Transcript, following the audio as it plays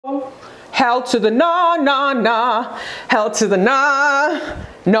Hell to the nah, nah, nah. Hell to the nah.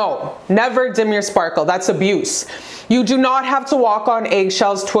 No, never dim your sparkle. That's abuse. You do not have to walk on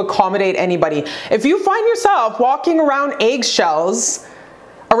eggshells to accommodate anybody. If you find yourself walking around eggshells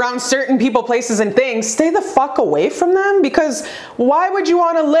around certain people, places, and things, stay the fuck away from them, because why would you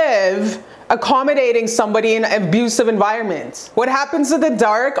want to live accommodating somebody in an abusive environment? What happens in the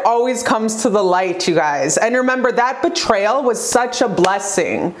dark always comes to the light, you guys. And remember, that betrayal was such a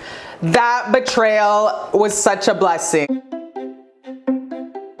blessing. That betrayal was such a blessing.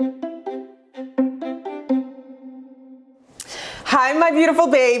 Hi, my beautiful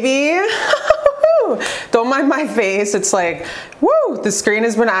baby. Don't mind my face. It's like, woo, the screen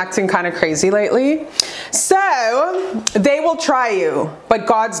has been acting kind of crazy lately. So they will try you, but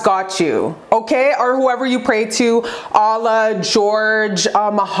God's got you, okay? Or whoever you pray to, Allah, George,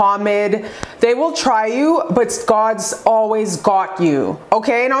 Muhammad, they will try you, but God's always got you,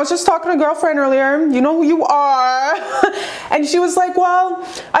 okay? And I was just talking to a girlfriend earlier, you know who you are. And she was like, well,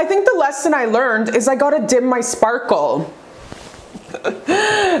 I think the lesson I learned is I gotta dim my sparkle.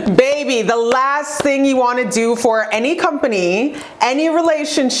 Baby, the last thing you want to do for any company, any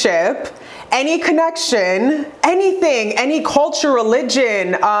relationship, any connection, anything, any culture,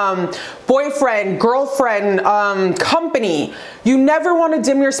 religion, boyfriend, girlfriend, company, you never want to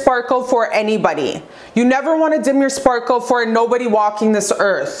dim your sparkle for anybody. You never want to dim your sparkle for nobody walking this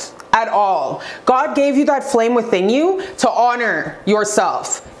earth at all. God gave you that flame within you to honor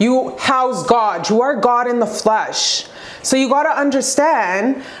yourself. You house God. You are God in the flesh. So you got to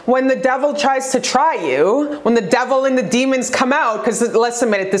understand, when the devil tries to try you, when the devil and the demons come out, because let's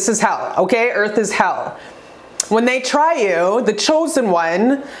admit it, this is hell, okay? Earth is hell. When they try you, the chosen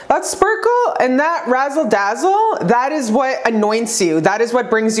one, that sparkle and that razzle dazzle, that is what anoints you. That is what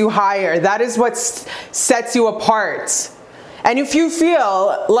brings you higher. That is what sets you apart. And if you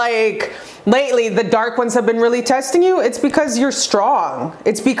feel like lately the dark ones have been really testing you, it's because you're strong.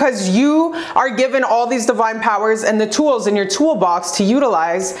 It's because you are given all these divine powers and the tools in your toolbox to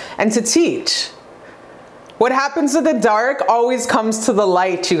utilize and to teach. What happens in the dark always comes to the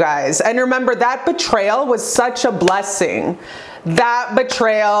light, you guys. And remember, that betrayal was such a blessing. That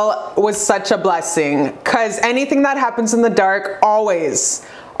betrayal was such a blessing, because anything that happens in the dark always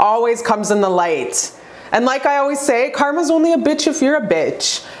comes in the light. And like I always say, karma's only a bitch if you're a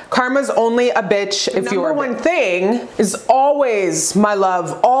bitch. Karma's only a bitch if you're a bitch. Number one thing is always, my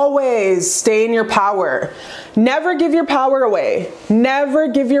love, always stay in your power. Never give your power away. Never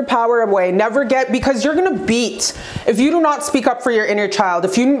give your power away. Never because you're gonna beat if you do not speak up for your inner child,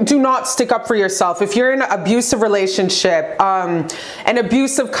 if you do not stick up for yourself, if you're in an abusive relationship, an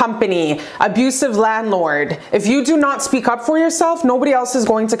abusive company, abusive landlord, if you do not speak up for yourself, nobody else is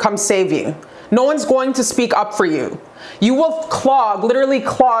going to come save you. No one's going to speak up for you. You will literally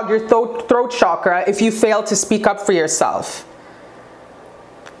clog your throat chakra if you fail to speak up for yourself.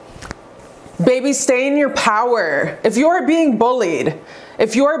 Baby, stay in your power. If you're being bullied,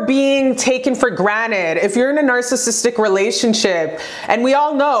 if you're being taken for granted, if you're in a narcissistic relationship, and we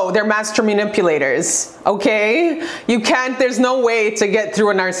all know they're master manipulators, okay? There's no way to get through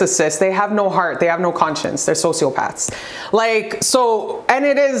a narcissist. They have no heart, they have no conscience, they're sociopaths.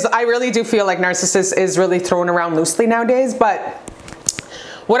 I really do feel like narcissist is really thrown around loosely nowadays, but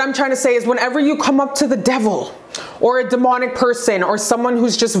what I'm trying to say is, whenever you come up to the devil or a demonic person or someone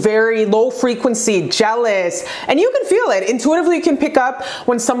who's just very low frequency, jealous, and you can feel it. Intuitively, you can pick up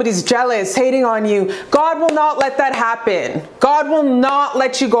when somebody's jealous, hating on you. God will not let that happen. God will not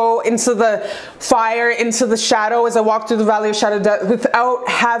let you go into the fire, into the shadow, as I walk through the valley of shadow death, without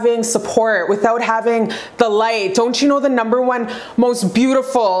having support, without having the light. Don't you know the number one most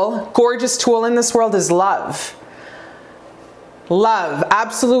beautiful, gorgeous tool in this world is love? Love,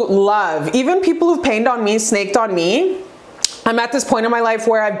 absolute love. Even people who've pained on me, snaked on me, I'm at this point in my life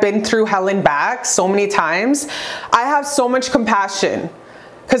where I've been through hell and back so many times. I have so much compassion,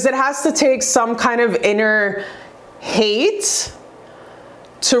 because it has to take some kind of inner hate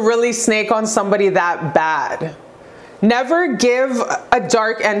to really snake on somebody that bad. Never give a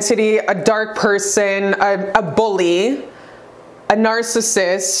dark entity, a dark person, a bully, a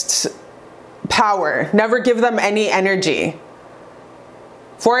narcissist power. Never give them any energy.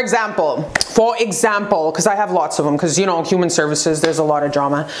 For example, because I have lots of them, because, you know, human services, there's a lot of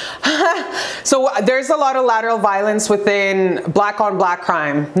drama. So there's a lot of lateral violence within black on black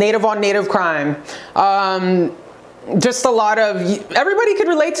crime, native on native crime. Just a lot of, everybody could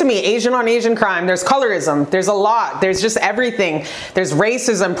relate to me, Asian on Asian crime. There's colorism, there's a lot, there's just everything. There's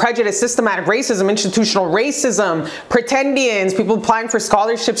racism, prejudice, systematic racism, institutional racism, pretendians, people applying for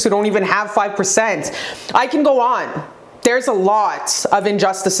scholarships who don't even have 5%. I can go on. there's a lot of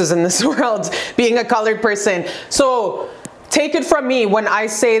injustices in this world being a colored person. So take it from me when I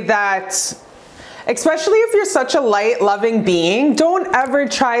say that, especially if you're such a light, loving being, don't ever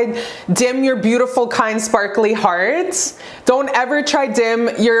try dim your beautiful, kind, sparkly heart. Don't ever try dim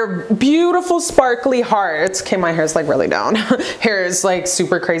your beautiful, sparkly heart. Okay, my hair's like really down. Hair is like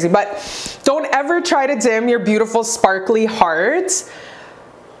super crazy, but don't ever try to dim your beautiful, sparkly heart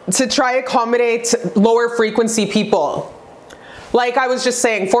to try accommodate lower frequency people. Like I was just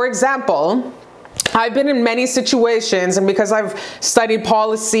saying, for example, I've been in many situations, and because I've studied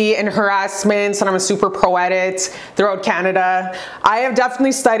policy and harassment and I'm a super pro at it throughout Canada, I have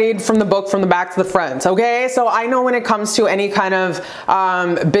definitely studied from the book from the back to the front, okay? So I know when it comes to any kind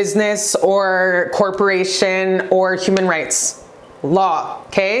of business or corporation or human rights law,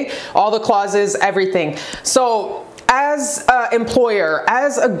 okay? All the clauses, everything. So as an employer,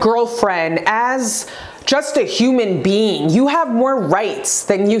 as a girlfriend, as just a human being, you have more rights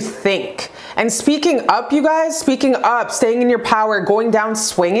than you think. And speaking up, you guys, speaking up, staying in your power, going down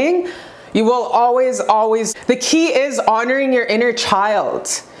swinging, you will always, the key is honoring your inner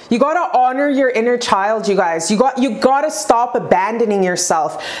child. You gotta honor your inner child, you guys. You gotta stop abandoning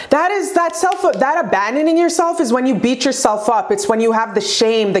yourself. That abandoning yourself is when you beat yourself up. It's when you have the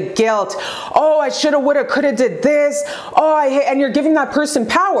shame, the guilt. Oh, I shoulda, woulda, coulda did this. Oh, and you're giving that person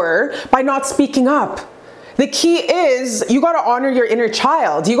power by not speaking up. The key is you got to honor your inner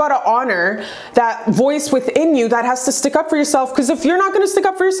child. You got to honor that voice within you that has to stick up for yourself. Because if you're not going to stick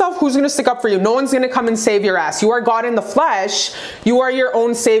up for yourself, who's going to stick up for you? No one's going to come and save your ass. You are God in the flesh. You are your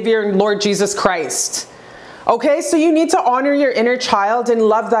own Savior, Lord Jesus Christ. Okay, so you need to honor your inner child and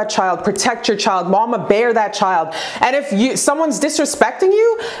love that child. Protect your child. Mama bear that child. And if someone's disrespecting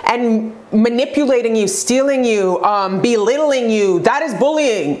you and manipulating you, stealing you, belittling you, that is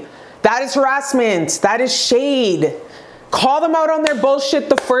bullying. That is harassment. That is shade. Call them out on their bullshit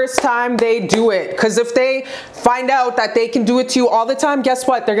the first time they do it. Because if they find out that they can do it to you all the time, guess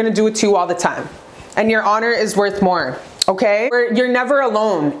what? They're going to do it to you all the time. And your honor is worth more. Okay? You're never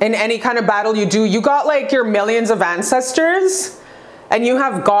alone in any kind of battle you do. You got like your millions of ancestors and you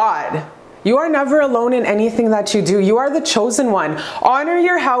have God. You are never alone in anything that you do. You are the chosen one. Honor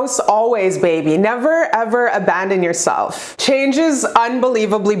your house always, baby. Never, ever abandon yourself. Change is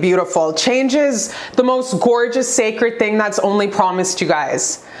unbelievably beautiful. Change is the most gorgeous, sacred thing that's only promised you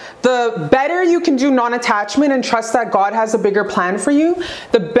guys. The better you can do non-attachment and trust that God has a bigger plan for you,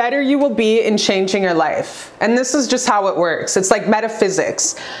 the better you will be in changing your life. And this is just how it works. It's like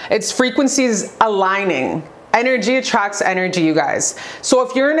metaphysics. It's frequencies aligning. Energy attracts energy, you guys. So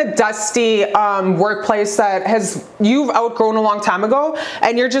if you're in a dusty workplace that you've outgrown a long time ago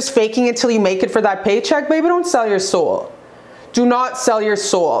and you're just faking it till you make it for that paycheck, baby, don't sell your soul. Do not sell your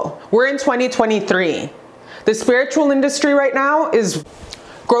soul. We're in 2023. The spiritual industry right now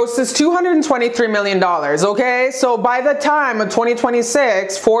grosses $223 million, okay? So by the time of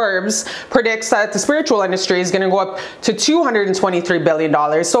 2026, Forbes predicts that the spiritual industry is gonna go up to $223 billion.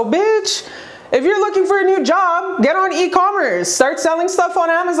 So bitch, if you're looking for a new job, get on e-commerce. Start selling stuff on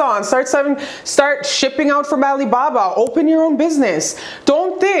Amazon. Start shipping out from Alibaba. Open your own business.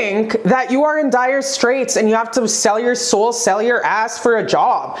 Don't think that you are in dire straits and you have to sell your soul, sell your ass for a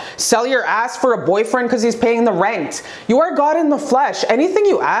job, sell your ass for a boyfriend because he's paying the rent. You are God in the flesh. Anything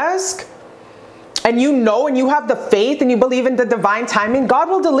you ask, and you know and you have the faith and you believe in the divine timing, God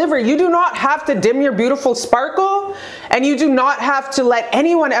will deliver. You do not have to dim your beautiful sparkle, and you do not have to let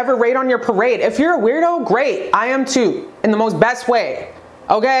anyone ever raid on your parade. If you're a weirdo, great. I am too, in the most best way.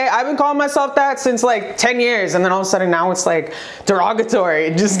 Okay, I've been calling myself that since like 10 years, and then all of a sudden now it's like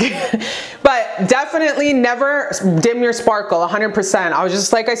derogatory. But definitely never dim your sparkle, 100%. I was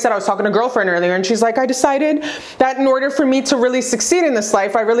just, like I said, I was talking to a girlfriend earlier and she's like, I decided that in order for me to really succeed in this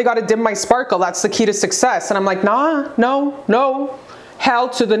life, I really got to dim my sparkle. That's the key to success. And I'm like, nah, no, no. Hell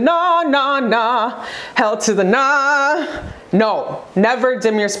to the nah, nah, nah. Hell to the nah. No, never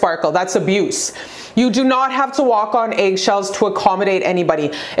dim your sparkle. That's abuse. You do not have to walk on eggshells to accommodate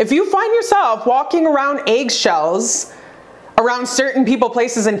anybody. If you find yourself walking around eggshells around certain people,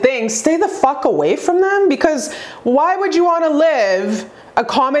 places, and things, stay the fuck away from them, because why would you want to live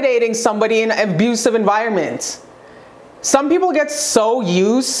accommodating somebody in an abusive environment? Some people get so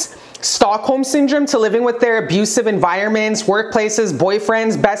used, Stockholm syndrome, to living with their abusive environments, workplaces,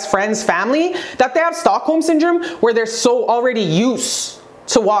 boyfriends, best friends, family, that they have Stockholm syndrome where they're so already used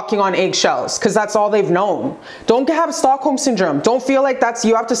to walking on eggshells because that's all they've known. Don't have Stockholm syndrome. Don't feel like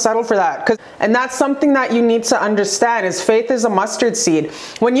you have to settle for that. And that's something that you need to understand, is faith is a mustard seed.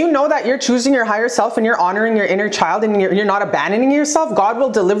 When you know that you're choosing your higher self and you're honoring your inner child and you're not abandoning yourself, God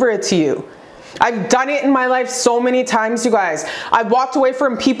will deliver it to you. I've done it in my life so many times, you guys. I've walked away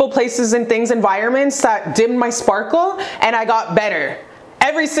from people, places, and things, environments that dimmed my sparkle, and I got better.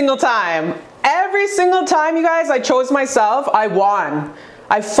 Every single time. Every single time, you guys, I chose myself, I won.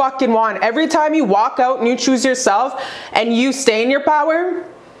 I fucking won. Every time you walk out and you choose yourself, and you stay in your power,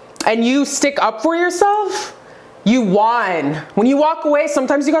 and you stick up for yourself, you won. When you walk away,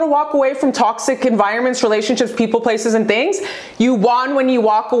 sometimes you gotta walk away from toxic environments, relationships, people, places, and things. You won when you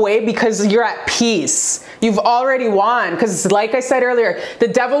walk away because you're at peace. You've already won. Because like I said earlier, the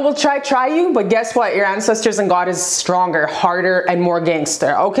devil will try you, but guess what? Your ancestors and God is stronger, harder, and more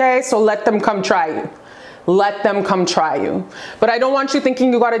gangster, okay? So let them come try you. Let them come try you. But I don't want you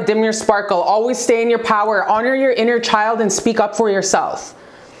thinking you gotta dim your sparkle. Always stay in your power. Honor your inner child and speak up for yourself.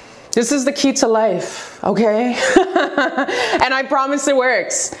 This is the key to life, okay? And I promise it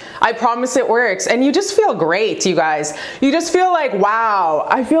works. I promise it works. And you just feel great, you guys. You just feel like, wow,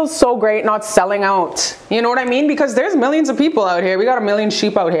 I feel so great not selling out. You know what I mean? Because there's millions of people out here. We got a million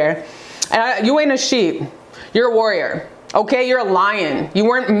sheep out here. And you ain't a sheep. You're a warrior, okay? You're a lion. You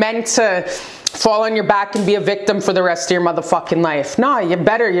weren't meant to fall on your back and be a victim for the rest of your motherfucking life. Nah, you're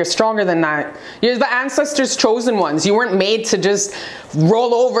better. You're stronger than that. You're the ancestors' chosen ones. You weren't made to just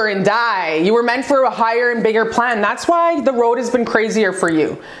roll over and die. You were meant for a higher and bigger plan. That's why the road has been crazier for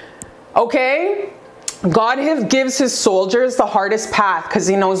you. Okay? God gives his soldiers the hardest path because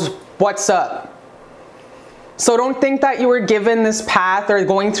he knows what's up. So don't think that you were given this path or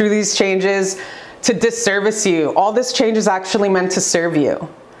going through these changes to disservice you. All this change is actually meant to serve you.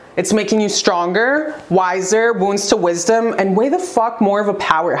 It's making you stronger, wiser, wounds to wisdom, and way the fuck more of a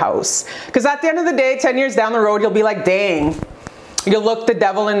powerhouse. Because at the end of the day, 10 years down the road, you'll be like, dang. You'll look the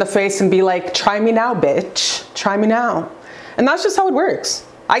devil in the face and be like, try me now, bitch. Try me now. And that's just how it works.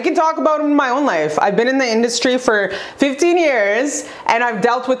 I can talk about it in my own life. I've been in the industry for 15 years, and I've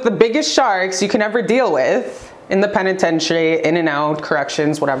dealt with the biggest sharks you can ever deal with in the penitentiary, in and out,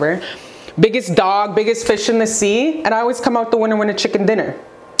 corrections, whatever. Biggest dog, biggest fish in the sea, and I always come out the winner with a chicken dinner.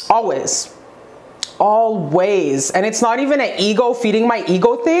 Always. Always. And it's not even an ego feeding my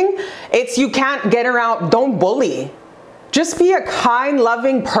ego thing. It's you can't get around. Don't bully. Just be a kind,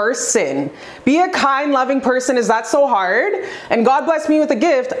 loving person. Be a kind, loving person. Is that so hard? And God bless me with a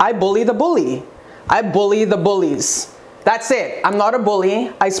gift. I bully the bully. I bully the bullies. That's it. I'm not a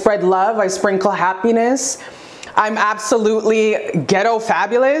bully. I spread love. I sprinkle happiness. I'm absolutely ghetto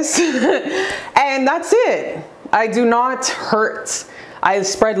fabulous. And that's it. I do not hurt. I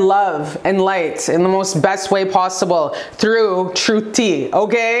spread love and light in the most best way possible through truth tea,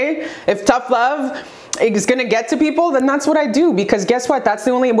 okay? If tough love is gonna get to people, then that's what I do, because guess what? That's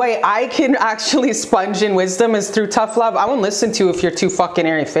the only way I can actually sponge in wisdom is through tough love. I won't listen to you if you're too fucking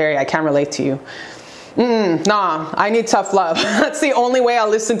airy-fairy. I can't relate to you. Nah, I need tough love. That's the only way I'll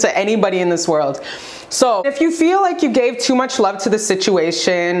listen to anybody in this world. So if you feel like you gave too much love to the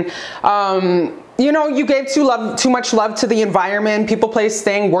situation, you know, you gave too much love to the environment, people, place,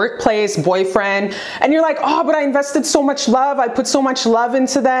 thing, workplace, boyfriend, and you're like, oh, but I invested so much love. I put so much love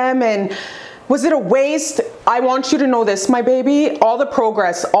into them, and was it a waste? I want you to know this, my baby, all the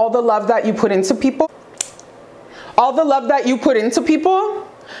progress, all the love that you put into people,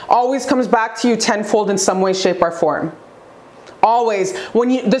 always comes back to you tenfold in some way, shape, or form. Always.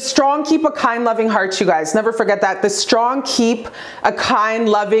 The strong keep a kind, loving heart, you guys. Never forget that. The strong keep a kind,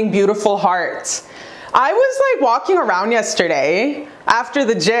 loving, beautiful heart. I was like walking around yesterday after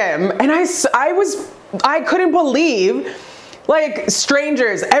the gym, and I couldn't believe, like,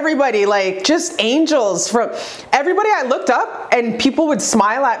 strangers, everybody, like just angels, from everybody I looked up, and people would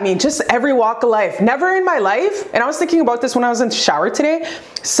smile at me, just every walk of life. Never in my life, and I was thinking about this when I was in the shower today,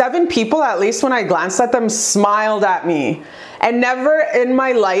 7 people at least when I glanced at them smiled at me. And never in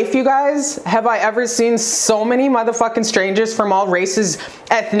my life, you guys, have I ever seen so many motherfucking strangers from all races,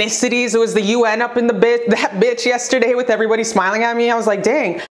 ethnicities. It was the UN up in that bitch yesterday with everybody smiling at me. I was like,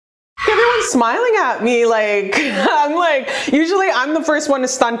 dang. Everyone's smiling at me. Like, I'm like, usually I'm the first one to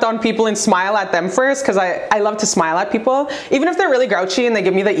stunt on people and smile at them first, because I love to smile at people. Even if they're really grouchy and they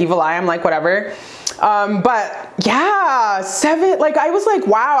give me the evil eye, I'm like, whatever. But yeah, 7, like, I was like,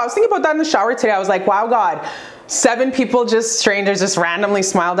 wow. I was thinking about that in the shower today. I was like, wow, God. 7 people, just strangers, just randomly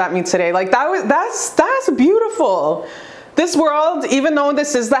smiled at me today. Like, that's beautiful. This world, even though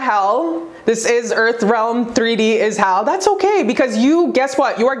this is the hell, this is Earth realm, 3D is hell, that's okay, because you, guess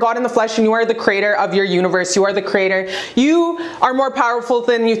what? You are God in the flesh, and you are the creator of your universe. You are the creator. You are more powerful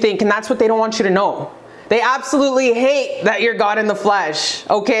than you think, and that's what they don't want you to know. They absolutely hate that you're God in the flesh,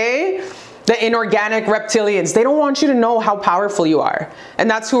 okay? The inorganic reptilians, they don't want you to know how powerful you are. And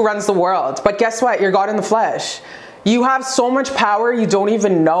that's who runs the world. But guess what? You're God in the flesh. You have so much power you don't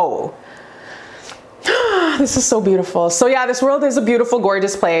even know. This is so beautiful. So yeah, this world is a beautiful,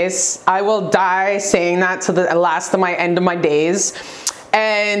 gorgeous place. I will die saying that to the last of my end of my days.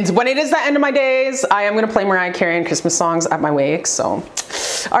 And when it is the end of my days, I am going to play Mariah Carey and Christmas songs at my wake. So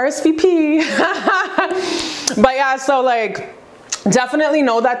RSVP. But yeah, so like, definitely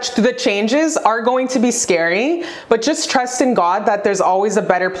know that the changes are going to be scary, but just trust in God that there's always a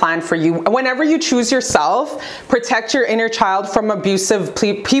better plan for you. Whenever you choose yourself, protect your inner child from abusive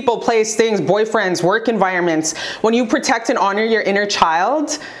people, place, things, boyfriends, work environments. When you protect and honor your inner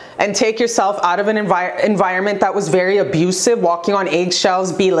child and take yourself out of an environment that was very abusive, walking on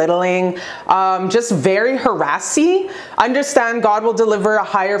eggshells, belittling, just very harassy, understand God will deliver a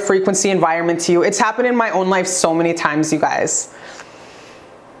higher frequency environment to you. It's happened in my own life so many times, you guys.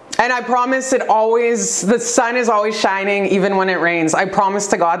 And I promise the sun is always shining even when it rains. I promise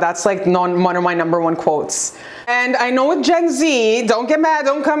to God, that's like one of my #1 quotes. And I know with Gen Z, don't get mad,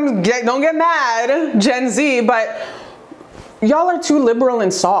 don't get mad, Gen Z, but y'all are too liberal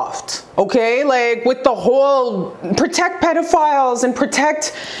and soft, okay? Like with the whole protect pedophiles and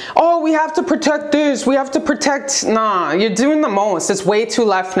protect, oh, we have to protect this, we have to protect, nah, you're doing the most. It's way too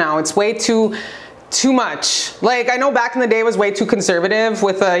left now. It's way too much. Like I know back in the day it was way too conservative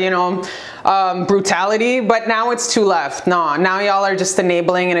with brutality, but now it's too left. Nah, now y'all are just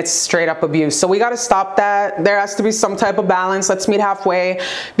enabling and it's straight up abuse. So we got to stop that. There has to be some type of balance. Let's meet halfway,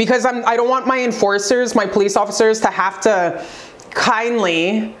 because I don't want my enforcers, my police officers to have to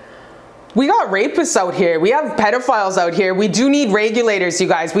kindly. We got rapists out here. We have pedophiles out here. We do need regulators, you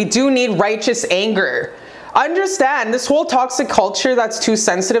guys. We do need righteous anger. Understand this whole toxic culture that's too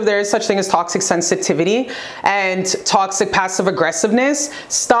sensitive. There is such thing as toxic sensitivity and toxic passive aggressiveness.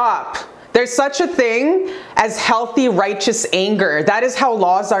 Stop. There's such a thing as healthy, righteous anger. That is how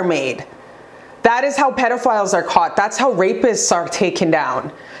laws are made. That is how pedophiles are caught. That's how rapists are taken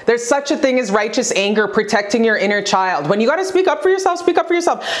down. There's such a thing as righteous anger, protecting your inner child. When you got to speak up for yourself, speak up for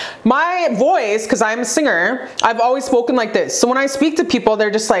yourself. My voice, because I'm a singer, I've always spoken like this. So when I speak to people,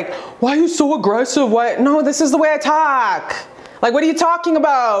 they're just like, why are you so aggressive? What? No, this is the way I talk. Like, what are you talking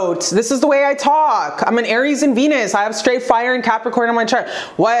about? This is the way I talk. I'm an Aries and Venus. I have straight fire and Capricorn on my chart.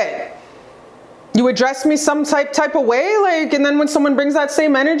 What? You address me some type of way? Like, and then when someone brings that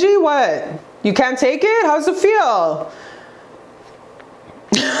same energy, what? You can't take it? How does it feel?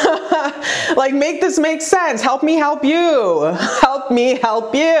 Like, make this make sense. Help me help you. Help me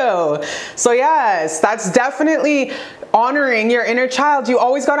help you. So yes, that's definitely honoring your inner child. You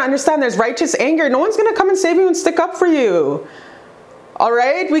always got to understand there's righteous anger. No one's going to come and save you and stick up for you. All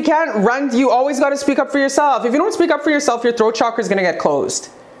right? We can't run. You always got to speak up for yourself. If you don't speak up for yourself, your throat chakra is going to get closed.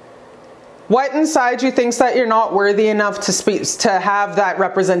 What inside you thinks that you're not worthy enough to have that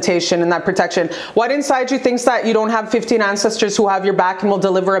representation and that protection? What inside you thinks that you don't have 15 ancestors who have your back and will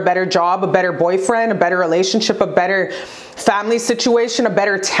deliver a better job, a better boyfriend, a better relationship, a better family situation, a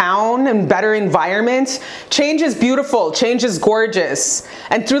better town and better environment? Change is beautiful. Change is gorgeous.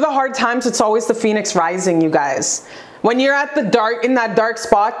 And through the hard times, it's always the phoenix rising, you guys. When you're at the in that dark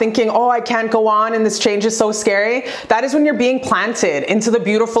spot thinking, oh, I can't go on and this change is so scary, that is when you're being planted into the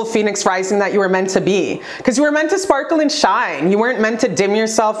beautiful phoenix rising that you were meant to be. Because you were meant to sparkle and shine. You weren't meant to dim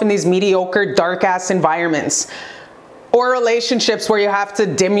yourself in these mediocre, dark ass environments. Or relationships where you have to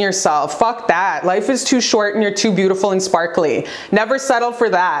dim yourself. Fuck that. Life is too short and you're too beautiful and sparkly. Never settle for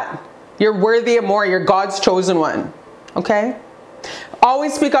that. You're worthy of more. You're God's chosen one. Okay?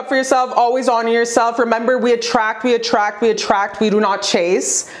 Always speak up for yourself. Always honor yourself. Remember, we attract, we attract, we attract. We do not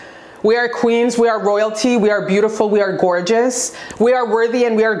chase. We are queens. We are royalty. We are beautiful. We are gorgeous. We are worthy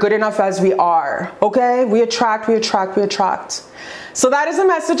and we are good enough as we are. Okay? We attract, we attract, we attract. So that is a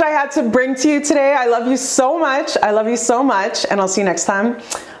message I had to bring to you today. I love you so much. I love you so much. And I'll see you next time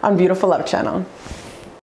on Beautiful Love Channel.